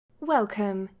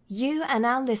Welcome. You are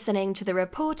now listening to the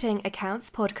Reporting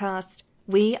Accounts podcast.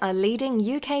 We are leading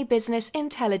UK business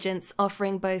intelligence,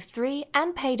 offering both free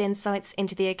and paid insights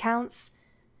into the accounts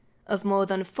of more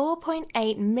than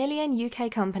 4.8 million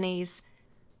UK companies.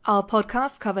 Our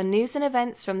podcasts cover news and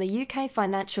events from the UK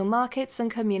financial markets and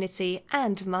community,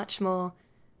 and much more.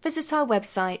 Visit our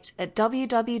website at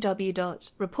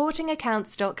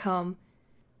www.reportingaccounts.com.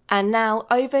 And now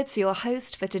over to your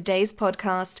host for today's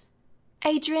podcast,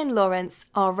 Adrian Lawrence,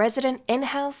 our resident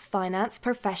in-house finance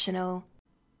professional.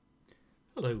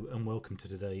 Hello and welcome to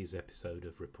today's episode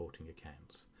of Reporting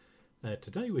Accounts.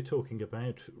 Today we're talking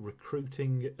about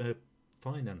recruiting a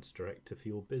finance director for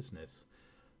your business.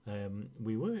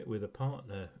 We work with a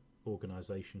partner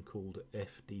organisation called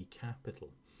FD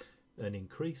Capital, and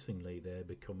increasingly they're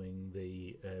becoming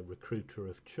the recruiter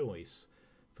of choice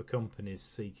for companies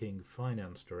seeking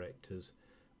finance directors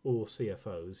or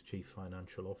CFOs, Chief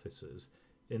Financial Officers,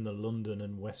 in the London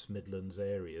and West Midlands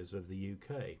areas of the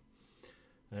UK.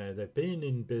 They've been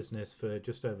in business for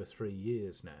just over 3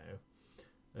 years now,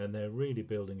 and they're really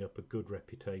building up a good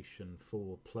reputation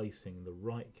for placing the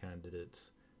right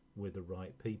candidates with the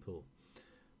right people.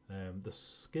 The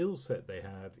skill set they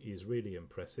have is really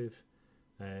impressive.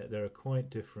 They're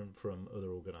quite different from other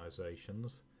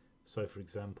organisations. So, for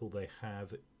example, they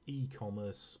have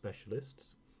e-commerce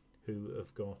specialists who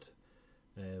have got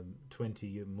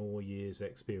 20 more years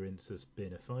experience as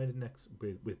being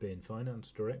with being finance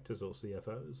directors or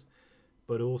CFOs,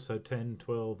 but also 10,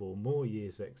 12 or more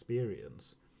years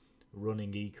experience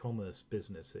running e-commerce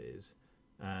businesses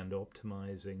and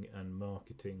optimizing and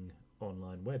marketing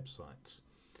online websites.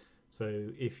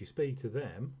 So if you speak to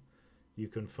them, you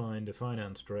can find a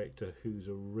finance director who's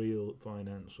a real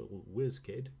financial whiz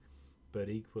kid, but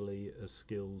equally as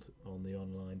skilled in the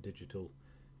online digital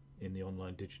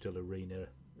arena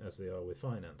as they are with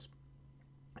finance.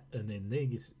 And in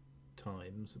these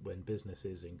times when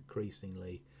businesses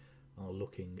increasingly are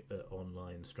looking at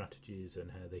online strategies and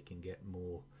how they can get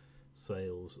more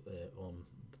sales on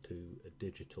to a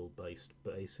digital based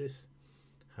basis,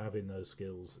 having those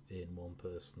skills in one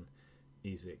person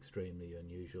is extremely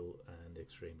unusual and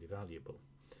extremely valuable.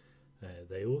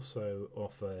 They also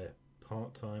offer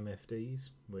part-time FDs,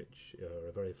 which are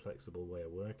a very flexible way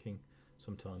of working.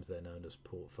 Sometimes they're known as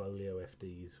portfolio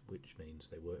FDs, which means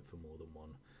they work for more than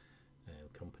one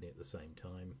company at the same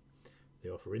time.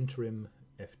 They offer interim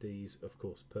FDs, of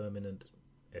course permanent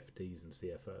FDs and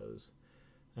CFOs.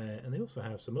 And they also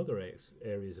have some other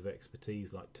areas of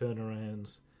expertise like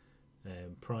turnarounds,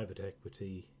 private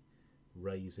equity,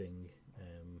 raising,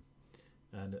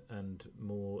 and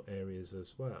more areas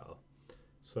as well.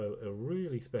 So a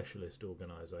really specialist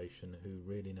organisation who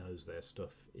really knows their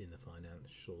stuff in the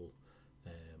financial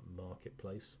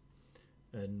marketplace,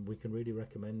 and we can really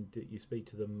recommend that you speak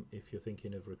to them if you're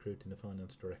thinking of recruiting a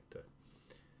finance director.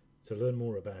 To learn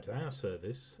more about our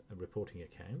service and Reporting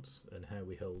Accounts and how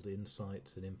we hold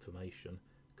insights and information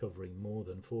covering more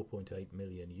than 4.8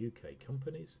 million UK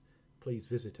companies, please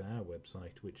visit our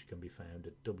website, which can be found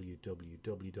at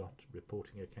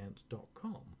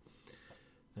www.reportingaccounts.com.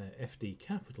 FD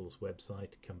Capital's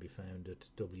website can be found at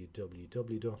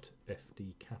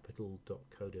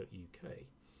www.fdcapital.co.uk.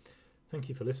 Thank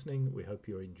you for listening. We hope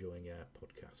you're enjoying our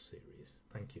podcast series.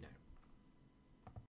 Thank you now.